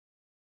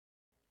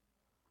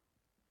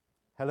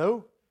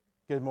Hello.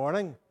 Good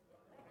morning.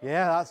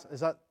 Yeah,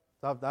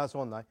 that's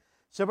on now.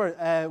 Super.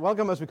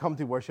 Welcome as we come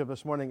to worship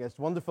this morning. It's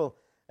wonderful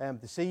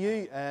to see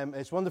you.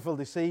 It's wonderful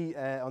to see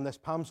on this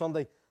Palm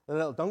Sunday the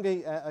little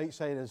donkey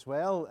outside as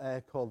well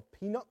called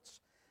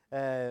Peanuts.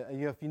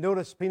 If you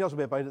notice, Peanuts will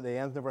be about at the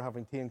end. We're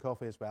having tea and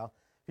coffee as well.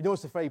 If you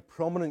notice, a very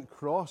prominent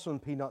cross on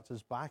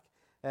Peanuts' back.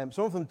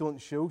 Some of them don't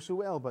show so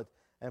well, but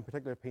in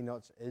particular,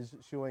 Peanuts is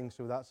showing.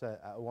 So that's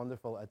a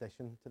wonderful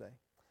addition today.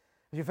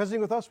 If you're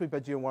visiting with us, we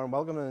bid you a warm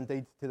welcome, and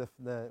indeed to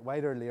the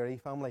wider Leary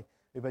family,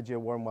 we bid you a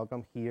warm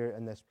welcome here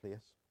in this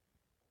place.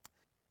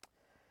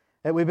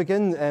 We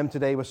begin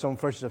today with some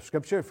verses of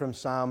Scripture from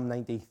Psalm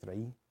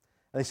 93.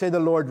 They say, "The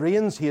Lord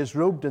reigns, He is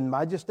robed in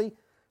majesty.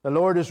 The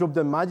Lord is robed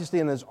in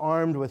majesty and is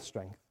armed with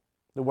strength.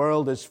 The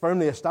world is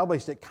firmly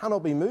established, it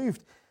cannot be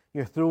moved.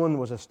 Your throne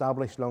was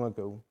established long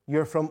ago.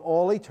 You're from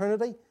all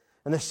eternity,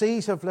 and the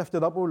seas have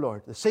lifted up, O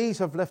Lord. The seas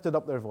have lifted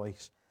up their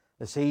voice.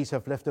 The seas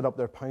have lifted up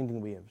their pounding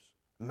waves.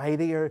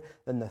 Mightier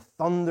than the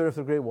thunder of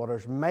the great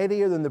waters,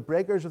 mightier than the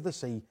breakers of the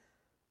sea.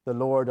 The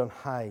Lord on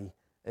high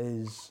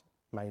is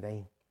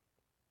mighty."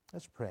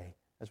 Let's pray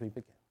as we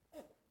begin.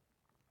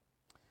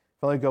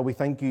 Father God, we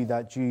thank you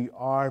that you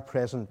are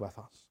present with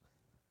us,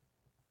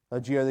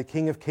 that you are the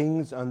King of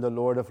kings and the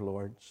Lord of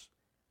lords.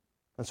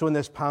 And so in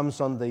this Palm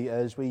Sunday,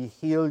 as we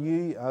hail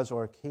you as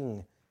our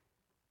King,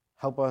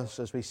 help us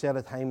as we set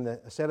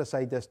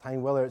aside this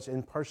time, whether it's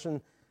in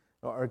person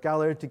or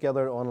gathered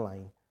together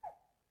online.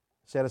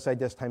 Set aside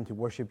this time to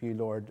worship you,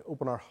 Lord.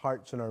 Open our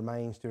hearts and our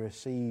minds to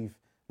receive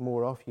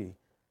more of you,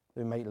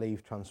 that we might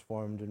leave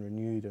transformed and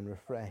renewed and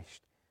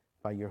refreshed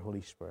by your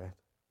Holy Spirit.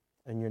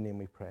 In your name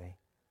we pray.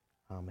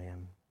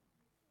 Amen.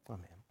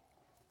 Amen.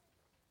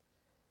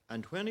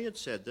 And when he had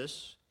said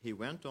this, he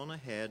went on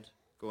ahead,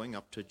 going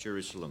up to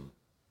Jerusalem.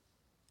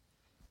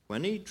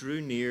 When he drew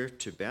near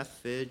to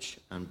Bethphage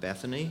and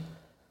Bethany,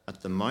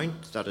 at the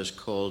mount that is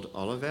called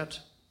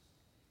Olivet,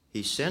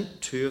 he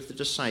sent two of the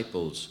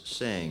disciples,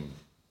 saying,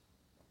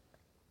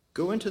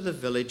 "Go into the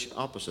village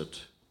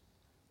opposite,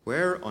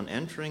 where on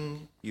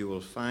entering you will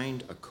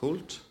find a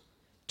colt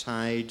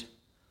tied,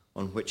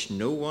 on which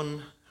no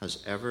one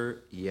has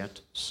ever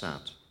yet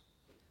sat.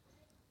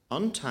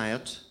 Untie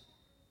it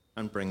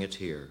and bring it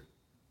here.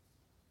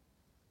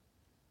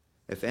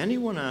 If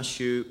anyone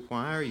asks you,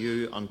 'Why are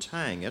you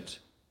untying it?'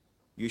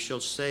 you shall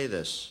say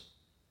this,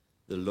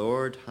 'The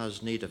Lord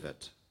has need of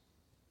it.'"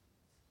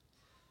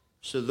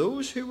 So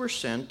those who were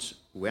sent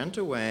went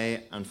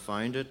away and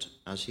found it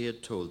as he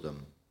had told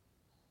them.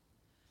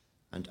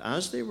 And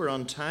as they were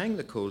untying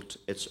the colt,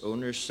 its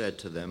owners said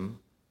to them,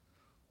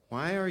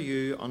 "Why are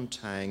you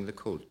untying the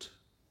colt?"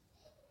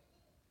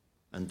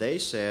 And they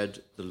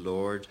said, "The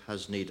Lord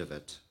has need of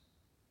it."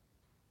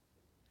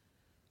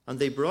 And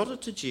they brought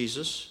it to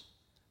Jesus,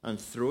 and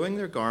throwing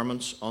their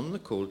garments on the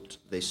colt,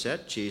 they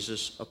set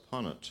Jesus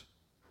upon it.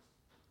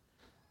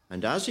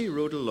 And as he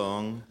rode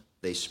along,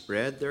 they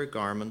spread their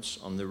garments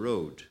on the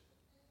road.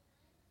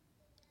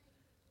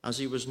 As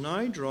he was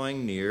now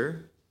drawing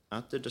near,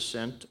 at the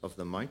descent of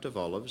the Mount of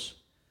Olives,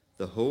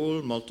 the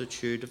whole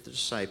multitude of the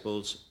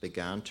disciples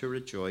began to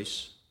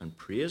rejoice and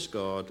praise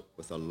God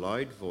with a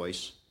loud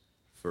voice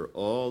for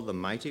all the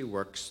mighty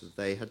works that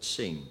they had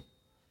seen,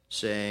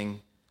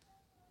 saying,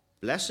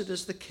 "Blessed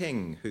is the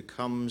King who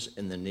comes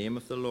in the name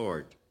of the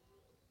Lord.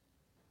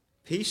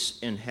 Peace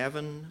in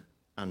heaven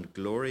and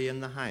glory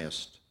in the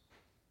highest."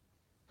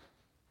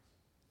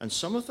 And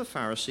some of the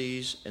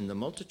Pharisees in the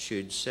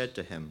multitude said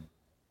to him,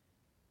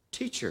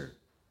 "Teacher,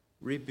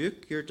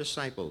 rebuke your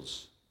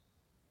disciples."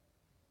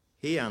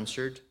 He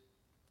answered,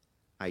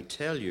 "I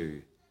tell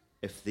you,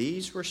 if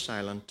these were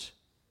silent,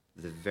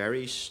 the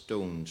very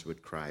stones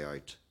would cry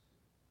out."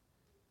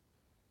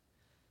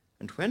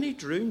 And when he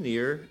drew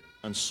near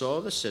and saw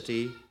the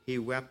city, he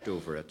wept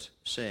over it,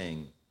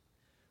 saying,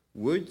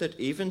 "Would that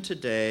even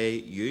today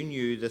you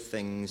knew the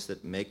things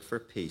that make for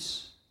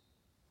peace.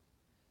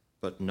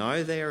 But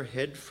now they are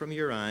hid from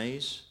your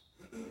eyes.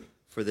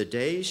 For the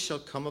days shall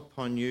come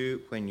upon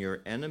you when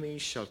your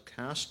enemies shall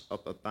cast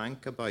up a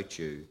bank about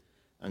you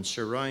and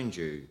surround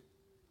you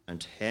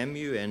and hem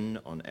you in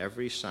on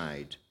every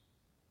side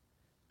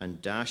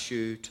and dash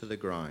you to the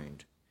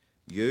ground,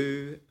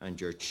 you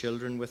and your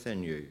children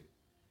within you,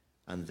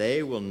 and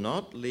they will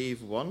not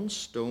leave one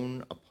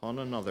stone upon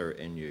another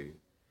in you,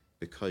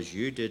 because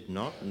you did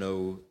not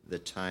know the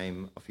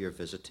time of your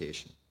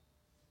visitation."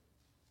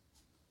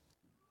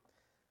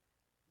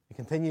 We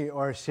continue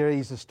our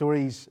series of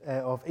stories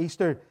of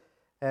Easter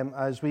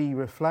as we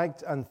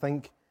reflect and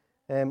think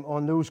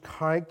on those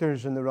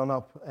characters in the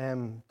run-up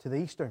to the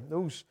Easter.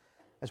 Those,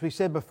 as we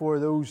said before,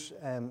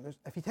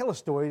 if you tell a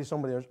story to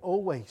somebody, there's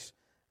always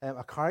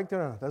a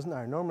character in it, isn't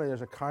there? Normally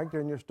there's a character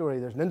in your story.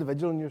 There's an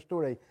individual in your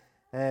story.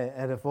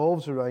 It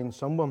evolves around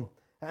someone.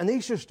 An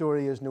Easter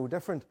story is no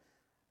different.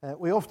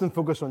 We often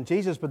focus on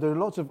Jesus, but there are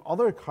lots of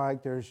other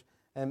characters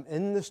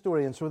in the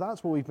story, and so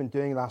that's what we've been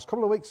doing the last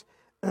couple of weeks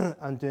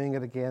and doing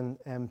it again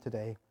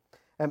today.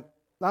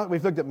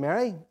 We've looked at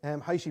Mary,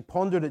 how she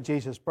pondered at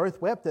Jesus' birth,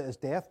 wept at his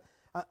death,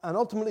 and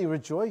ultimately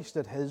rejoiced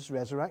at his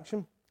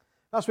resurrection.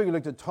 Last week we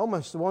looked at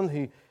Thomas, the one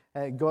who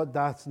got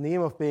that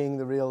name of being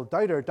the real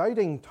doubter,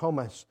 doubting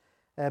Thomas,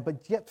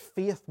 but yet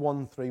faith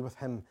won through with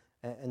him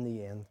in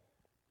the end.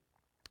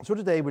 So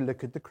today we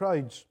look at the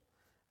crowds.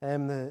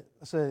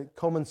 It's a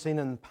common scene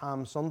in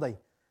Palm Sunday.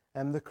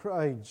 The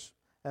crowds,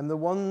 the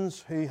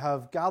ones who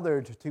have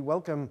gathered to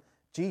welcome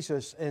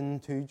Jesus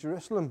into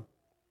Jerusalem.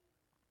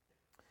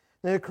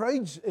 Now, the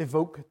crowds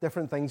evoke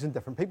different things in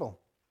different people.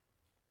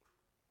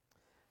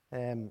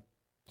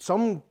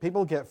 Some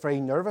people get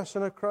very nervous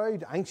in a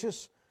crowd,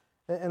 anxious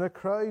in a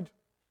crowd.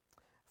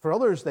 For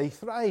others, they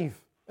thrive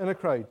in a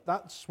crowd.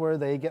 That's where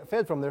they get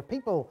fed from. They're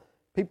people,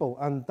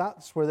 and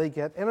that's where they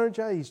get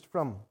energized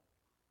from.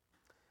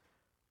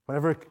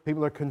 Whenever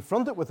people are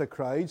confronted with a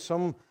crowd,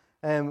 some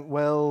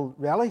will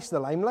relish the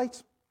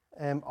limelight,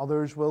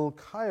 others will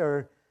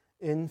cower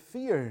in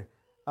fear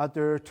that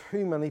there are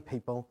too many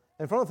people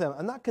in front of them.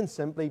 And that can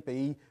simply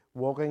be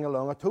walking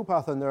along a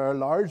towpath and there are a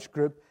large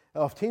group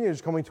of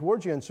teenagers coming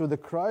towards you, and so the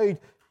crowd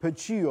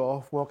puts you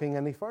off walking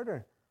any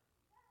further.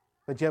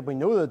 But yet we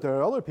know that there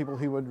are other people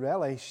who would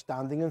relish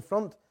standing in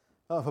front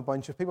of a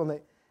bunch of people.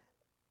 And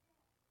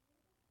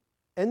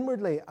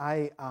inwardly,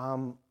 I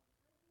am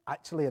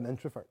actually an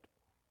introvert.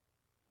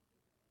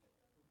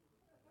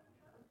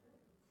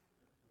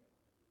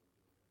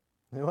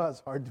 I know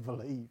that's hard to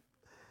believe.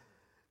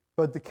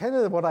 But the kind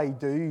of what I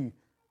do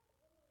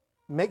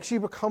makes you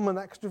become an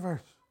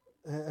extrovert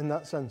in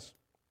that sense.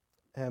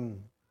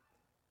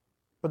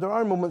 But there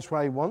are moments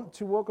where I want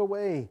to walk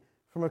away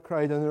from a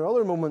crowd, and there are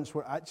other moments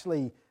where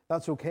actually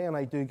that's okay, and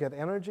I do get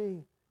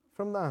energy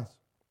from that.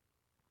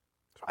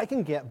 So I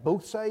can get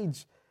both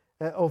sides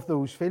of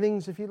those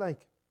feelings, if you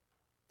like.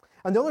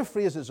 And the other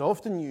phrase that's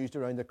often used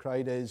around a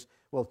crowd is,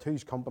 well,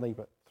 two's company,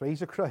 but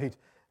three's a crowd,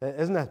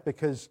 isn't it?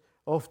 Because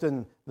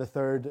often the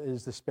third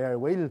is the spare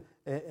wheel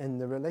in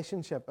the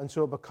relationship, and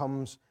so it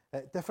becomes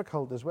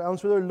difficult as well. And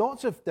so there are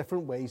lots of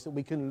different ways that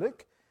we can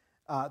look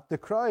at the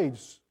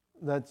crowds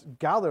that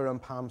gather on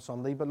Palm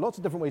Sunday, but lots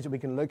of different ways that we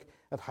can look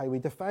at how we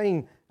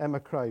define a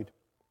crowd.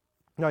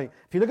 Now, if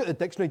you look at the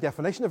dictionary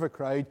definition of a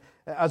crowd,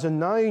 as a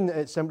noun,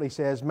 it simply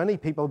says many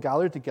people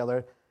gathered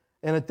together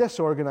in a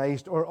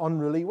disorganized or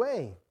unruly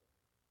way.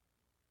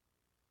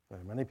 Now,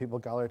 many people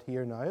gathered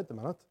here now at the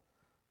minute.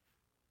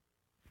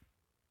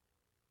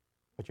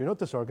 But you're not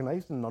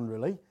disorganized and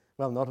unruly.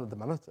 Well, not at the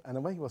minute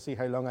anyway. We'll see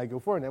how long I go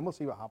for, and then we'll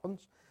see what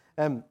happens.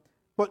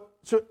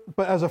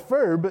 But as a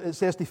verb, it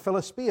says to fill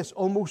a space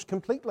almost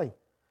completely,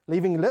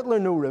 leaving little or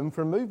no room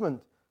for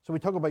movement. So we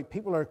talk about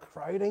people are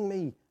crowding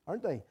me,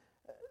 aren't they?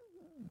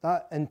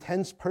 That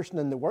intense person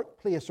in the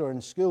workplace or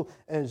in school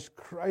is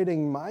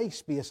crowding my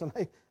space, and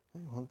I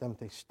want them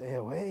to stay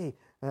away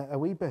a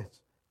wee bit.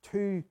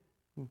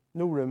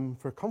 No room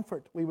for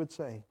comfort, we would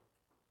say.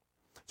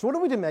 So what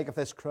are we to make of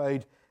this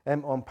crowd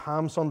on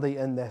Palm Sunday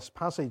in this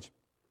passage?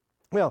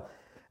 Well,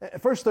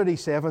 verse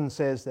 37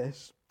 says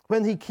this: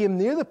 when he came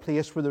near the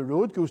place where the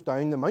road goes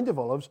down the Mount of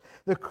Olives,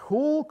 the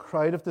whole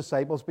crowd of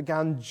disciples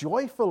began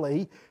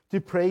joyfully to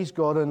praise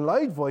God in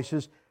loud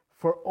voices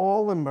for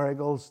all the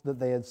miracles that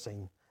they had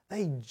seen.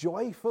 They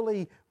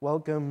joyfully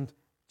welcomed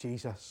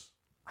Jesus.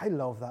 I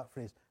love that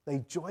phrase. They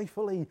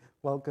joyfully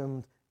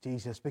welcomed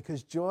Jesus,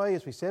 because joy,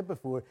 as we said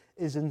before,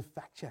 is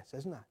infectious,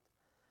 isn't it?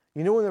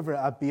 You know, whenever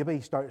a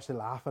baby starts to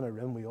laugh in a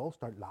room, we all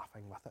start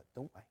laughing with it,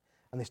 don't we?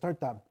 And they start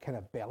that kind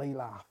of belly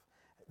laugh.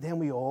 Then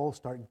we all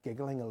start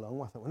giggling along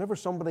with it. Whenever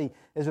somebody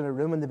is in a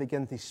room and they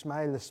begin to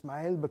smile, the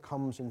smile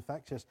becomes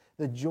infectious.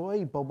 The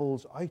joy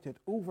bubbles out. It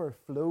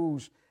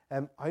overflows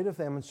out of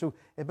them. And so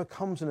it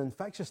becomes an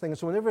infectious thing. And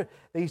so whenever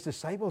these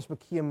disciples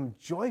became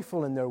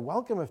joyful in their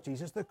welcome of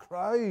Jesus, the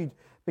crowd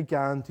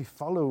began to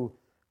follow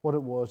what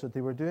it was that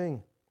they were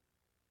doing.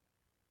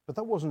 But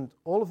that wasn't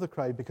all of the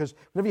crowd, because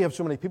whenever you have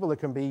so many people, there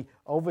can be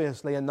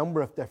obviously a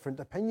number of different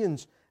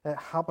opinions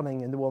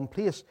happening in the one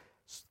place.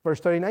 Verse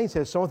 39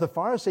 says, some of the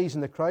Pharisees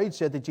in the crowd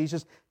said to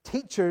Jesus,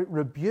 "Teacher,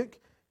 rebuke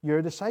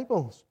your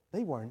disciples."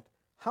 They weren't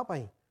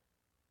happy.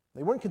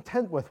 They weren't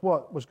content with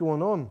what was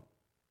going on.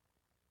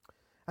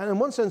 And in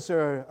one sense,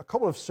 there are a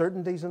couple of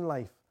certainties in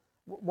life.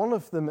 One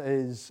of them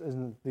is,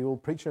 and the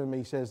old preacher in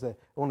me says, the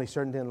only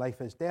certainty in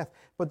life is death.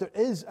 But there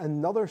is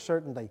another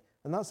certainty,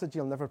 and that's that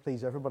you'll never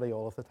please everybody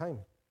all of the time.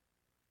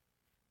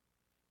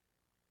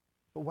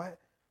 But why?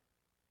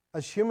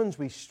 As humans,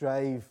 we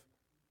strive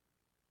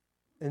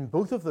in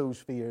both of those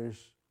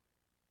spheres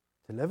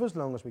to live as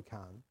long as we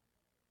can,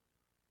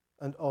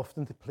 and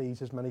often to please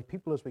as many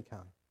people as we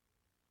can.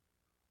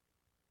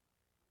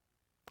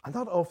 And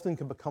that often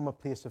can become a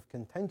place of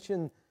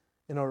contention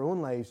in our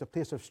own lives, a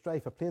place of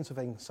strife, a place of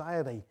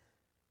anxiety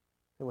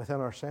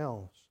within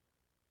ourselves.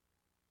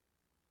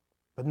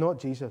 But not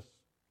Jesus.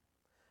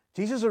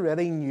 Jesus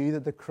already knew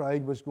that the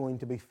crowd was going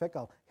to be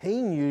fickle.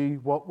 He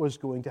knew what was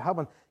going to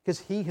happen because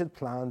he had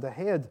planned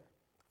ahead.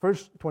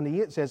 Verse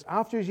 28 says,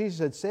 after Jesus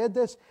had said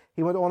this,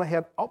 he went on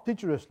ahead up to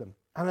Jerusalem.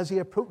 And as he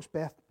approached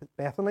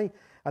Bethany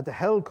at the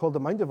hill called the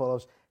Mount of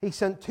Olives, he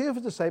sent two of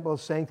his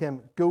disciples, saying to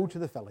him, "Go to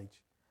the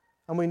village."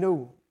 And we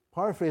know,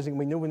 paraphrasing,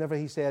 we know whenever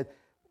he said,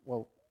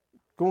 well,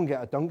 go and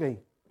get a donkey,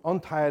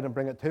 untie it and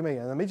bring it to me.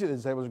 And immediately the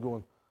disciples are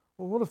going,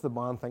 well, what if the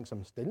man thinks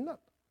I'm stealing it?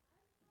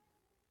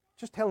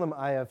 Just tell him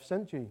I have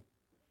sent you.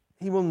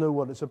 He will know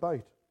what it's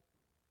about.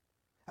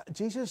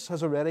 Jesus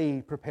has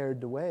already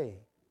prepared the way.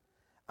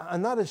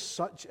 And that is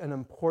such an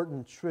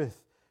important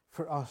truth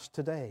for us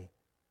today.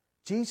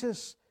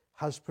 Jesus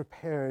has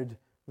prepared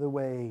the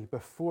way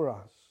before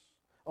us.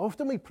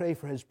 Often we pray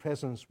for his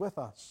presence with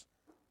us.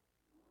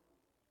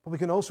 But we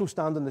can also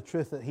stand in the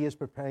truth that he is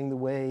preparing the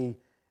way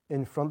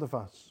in front of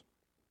us.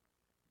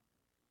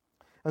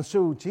 And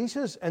so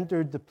Jesus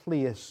entered the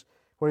place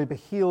where he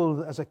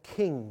beheld as a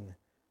king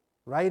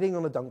riding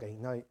on a donkey.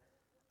 Now,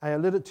 I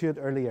alluded to it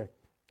earlier.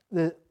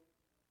 The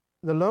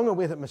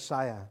long-awaited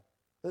Messiah,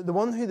 the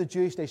one who the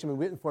Jewish nation had been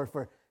waiting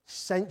for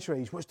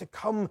centuries, was to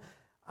come,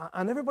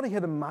 and everybody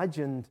had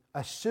imagined,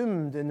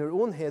 assumed in their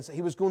own heads that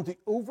he was going to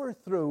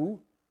overthrow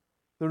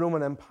the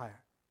Roman Empire.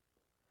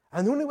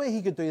 And the only way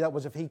he could do that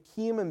was if he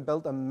came and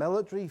built a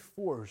military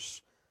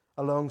force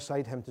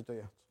alongside him to do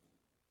it.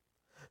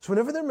 So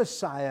whenever their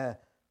Messiah,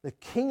 the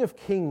King of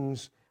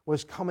Kings,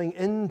 was coming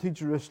into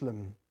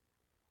Jerusalem,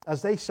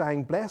 as they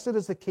sang, "Blessed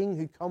is the King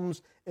who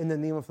comes in the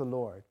name of the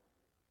Lord,"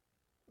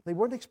 they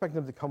weren't expecting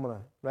him to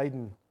come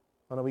riding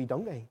on a wee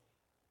donkey.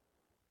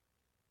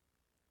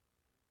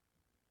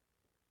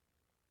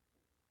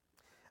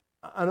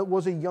 And it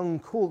was a young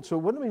colt, so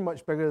it wouldn't have been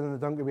much bigger than the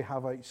donkey we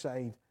have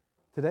outside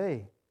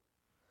today.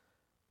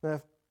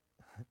 Now,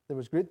 there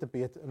was great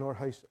debate in our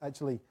house,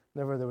 actually,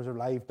 whenever there was a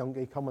live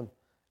donkey coming,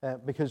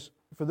 because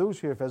for those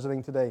who are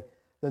visiting today,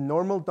 the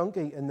normal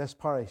donkey in this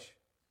parish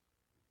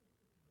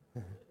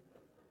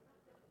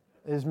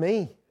is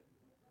me.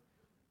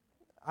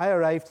 I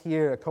arrived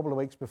here a couple of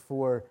weeks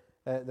before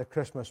the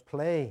Christmas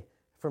play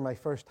for my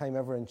first time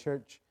ever in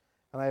church,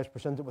 and I was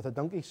presented with a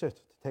donkey suit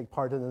to take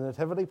part in the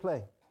nativity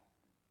play.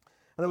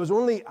 And it was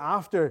only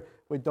after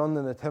we'd done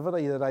the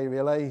nativity that I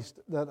realized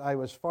that I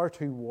was far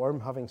too warm,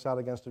 having sat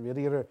against the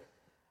radiator,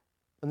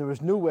 and there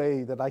was no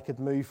way that I could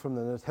move from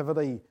the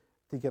nativity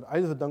to get out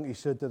of the donkey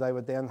suit that I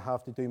would then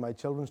have to do my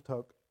children's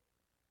talk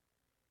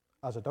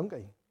as a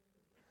donkey.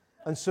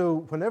 And so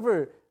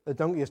whenever the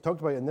donkey is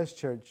talked about in this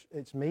church,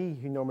 it's me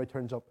who normally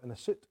turns up in a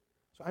suit.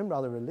 So I'm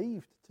rather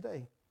relieved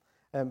today.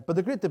 But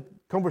the great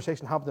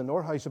conversation happened in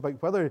our house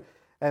about whether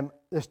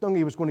this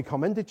donkey was going to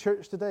come into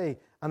church today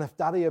and if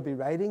Daddy would be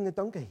riding the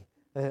donkey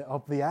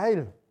up the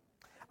aisle.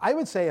 I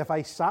would say if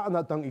I sat on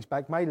that donkey's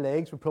back, my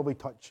legs would probably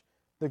touch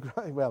the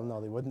ground. Well,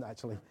 no, they wouldn't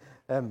actually.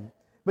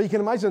 But you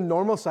can imagine a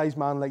normal-sized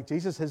man like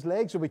Jesus, his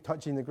legs would be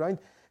touching the ground.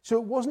 So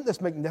it wasn't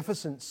this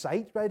magnificent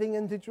sight riding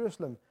into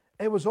Jerusalem.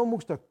 It was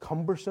almost a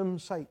cumbersome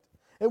sight.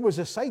 It was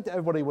a sight that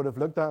everybody would have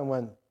looked at and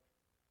went,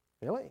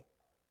 "Really?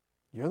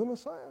 You're the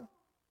Messiah?"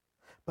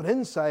 But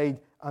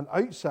inside and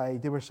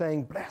outside, they were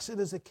saying, "Blessed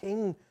is the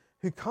King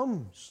who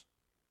comes."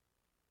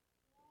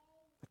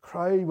 The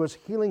crowd was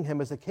hailing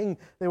him as the King.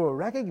 They were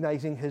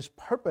recognizing his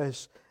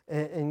purpose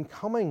in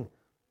coming.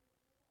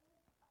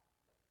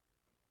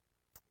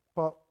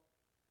 But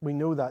we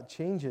know that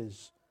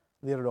changes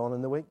later on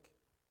in the week.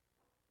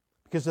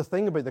 Because the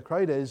thing about the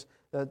crowd is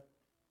that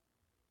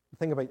the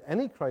thing about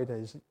any crowd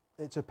is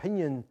its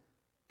opinion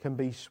can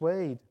be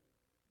swayed.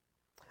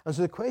 And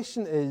so the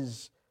question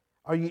is,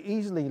 are you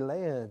easily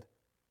led,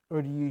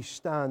 or do you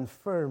stand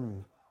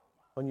firm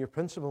on your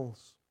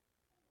principles?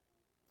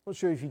 I'm not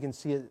sure if you can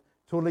see it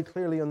totally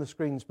clearly on the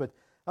screens, but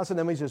that's an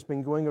image that's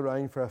been going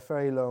around for a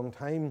very long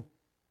time.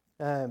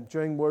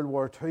 During World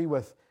War II,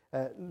 with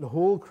the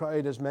whole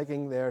crowd is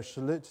making their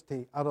salute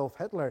to Adolf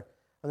Hitler,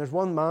 and there's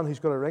one man who's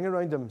got a ring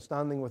around him,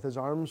 standing with his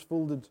arms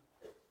folded,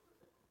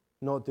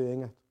 not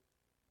doing it.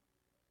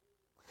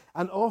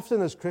 And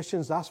often as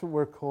Christians, that's what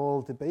we're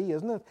called to be,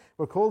 isn't it?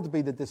 We're called to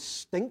be the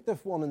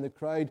distinctive one in the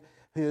crowd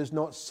who is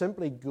not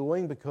simply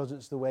going because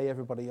it's the way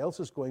everybody else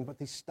is going, but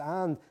to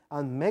stand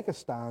and make a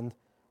stand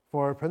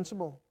for our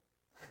principle.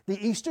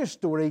 The Easter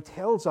story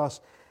tells us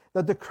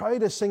that the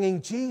crowd is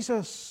singing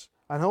Jesus,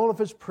 and all of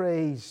his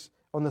praise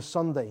on the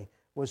Sunday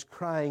was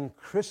crying,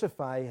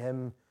 "Crucify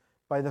him,"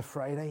 by the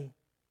Friday.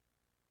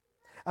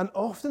 And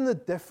often the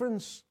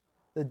difference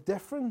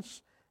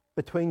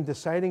between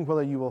deciding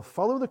whether you will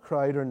follow the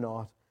crowd or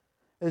not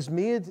is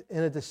made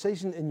in a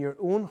decision in your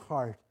own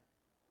heart,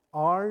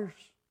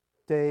 hours,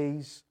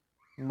 days,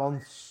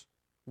 months,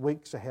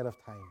 weeks ahead of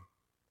time.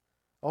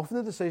 Often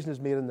the decision is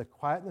made in the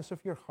quietness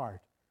of your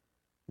heart,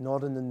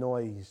 not in the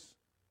noise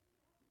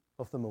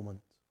of the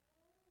moment.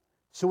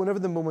 So whenever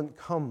the moment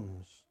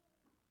comes,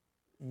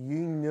 you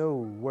know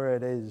where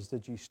it is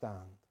that you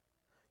stand.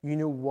 You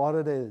know what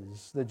it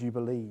is that you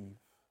believe.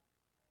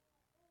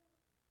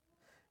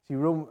 See,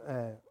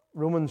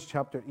 Romans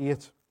chapter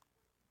 8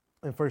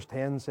 and verse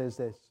 10 says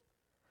this.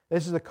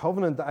 "This is the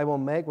covenant that I will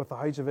make with the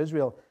house of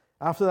Israel.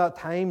 After that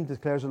time,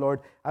 declares the Lord,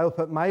 I will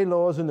put my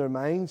laws in their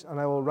minds, and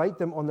I will write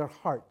them on their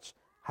hearts.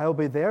 I will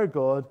be their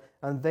God,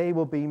 and they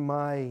will be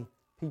my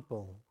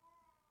people."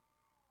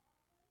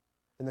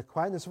 In the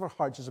quietness of our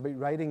hearts is about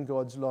writing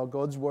God's law,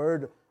 God's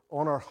word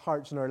on our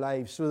hearts and our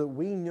lives, so that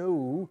we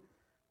know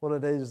what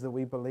it is that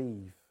we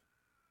believe.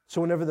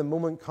 So whenever the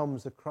moment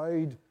comes, the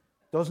crowd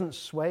doesn't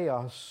sway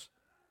us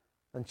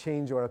and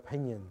change our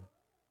opinion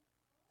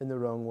in the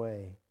wrong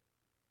way.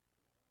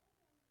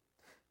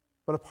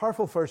 But a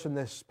powerful verse in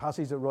this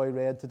passage that Roy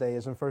read today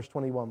is in verse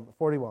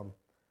 41.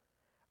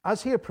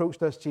 As he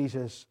approached us,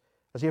 Jesus,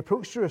 as he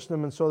approached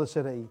Jerusalem and saw the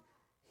city,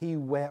 he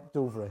wept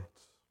over it.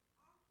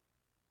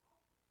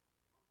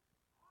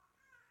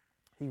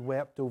 He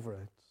wept over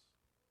it.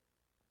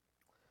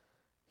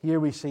 Here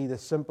we see the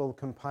simple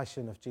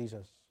compassion of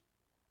Jesus.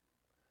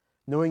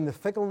 Knowing the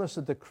fickleness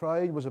that the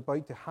crowd was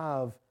about to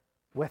have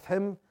with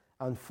him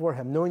and for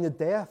him, knowing the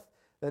death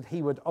that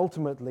he would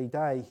ultimately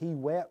die, he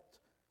wept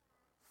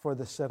for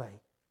the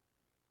city.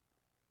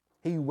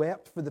 He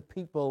wept for the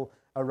people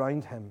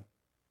around him.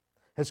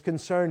 His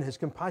concern, his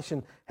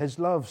compassion, his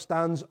love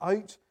stands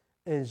out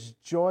in his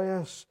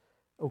joyous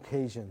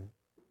occasion.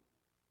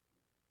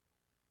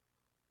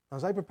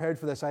 As I prepared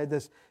for this, I had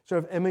this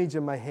sort of image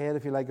in my head,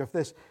 if you like, of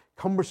this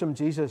cumbersome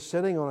Jesus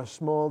sitting on a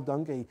small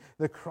donkey,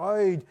 the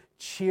crowd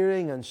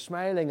cheering and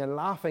smiling and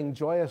laughing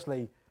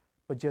joyously,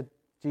 but yet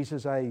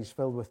Jesus' eyes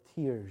filled with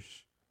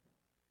tears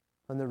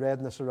and the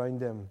redness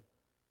around him,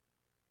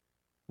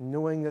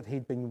 knowing that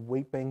he'd been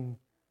weeping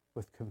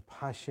with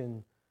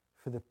compassion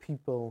for the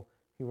people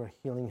who were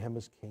hailing him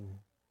as king.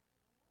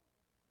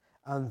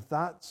 And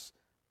that's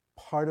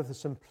part of the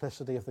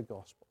simplicity of the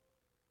gospel.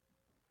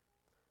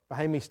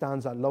 Behind me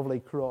stands that lovely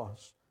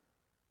cross.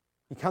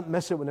 You can't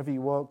miss it whenever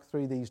you walk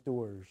through these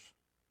doors.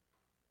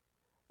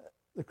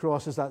 The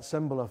cross is that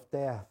symbol of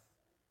death,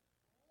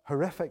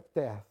 horrific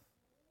death.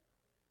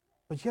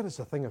 But yet it's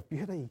a thing of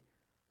beauty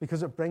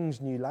because it brings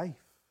new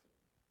life.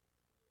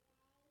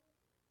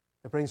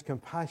 It brings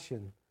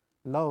compassion,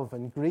 love,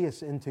 and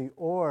grace into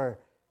our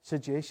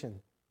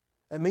situation.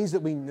 It means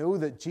that we know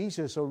that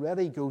Jesus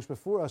already goes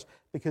before us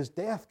because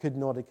death could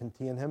not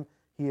contain him.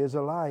 He is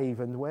alive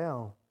and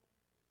well.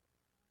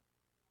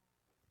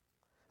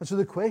 And so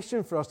the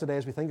question for us today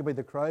as we think about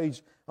the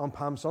crowds on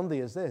Palm Sunday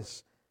is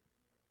this: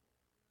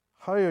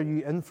 how are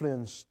you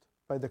influenced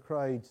by the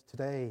crowd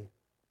today?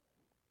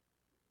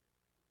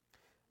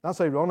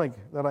 That's ironic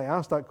that I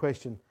asked that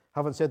question,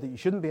 having said that you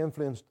shouldn't be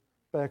influenced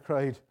by a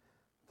crowd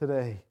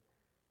today.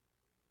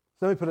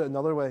 So let me put it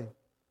another way.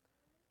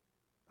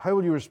 How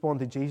will you respond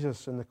to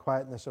Jesus in the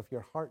quietness of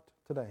your heart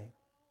today?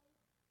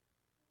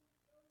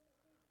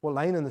 What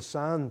line in the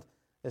sand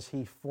is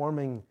he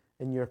forming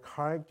in your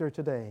character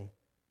today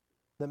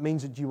that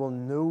means that you will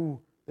know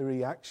the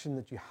reaction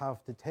that you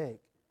have to take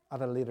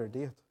at a later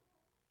date?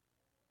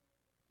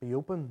 Be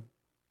open.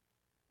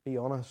 Be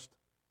honest.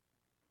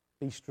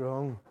 Be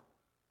strong.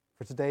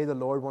 For today the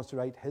Lord wants to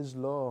write his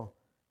law,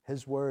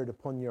 his word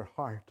upon your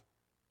heart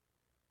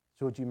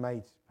so that you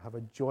might have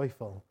a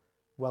joyful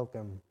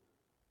welcome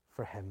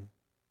for him.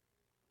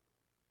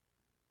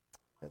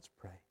 Let's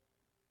pray.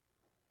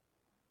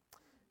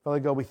 Father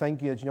God, we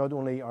thank you that you not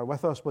only are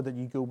with us, but that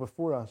you go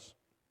before us.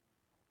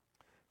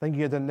 Thank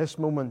you that in this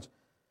moment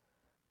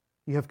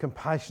you have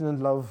compassion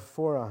and love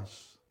for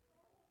us.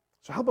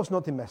 So help us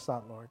not to miss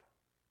that, Lord.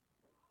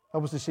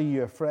 Help us to see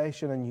you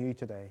afresh and anew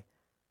today,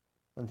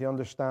 and to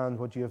understand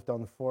what you have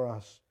done for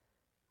us,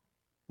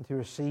 and to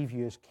receive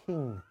you as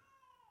King,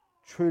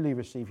 truly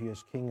receive you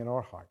as King in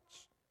our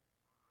hearts.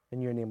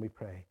 In your name we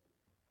pray.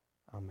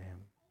 Amen.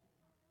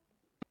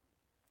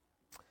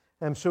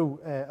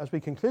 As we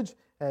conclude,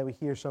 we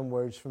hear some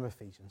words from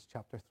Ephesians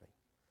chapter 3.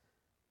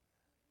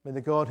 May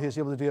the God who is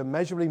able to do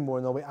immeasurably more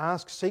than all we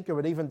ask, seek, or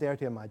would even dare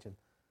to imagine,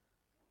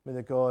 may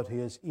the God who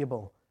is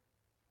able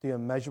to do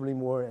immeasurably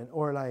more in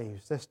our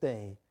lives this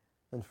day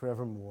and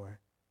forevermore.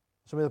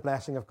 So may the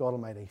blessing of God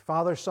Almighty,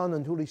 Father, Son,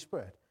 and Holy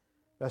Spirit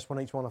rest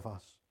upon each one of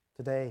us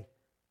today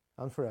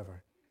and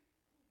forever.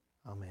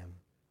 Amen.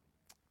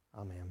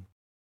 Amen.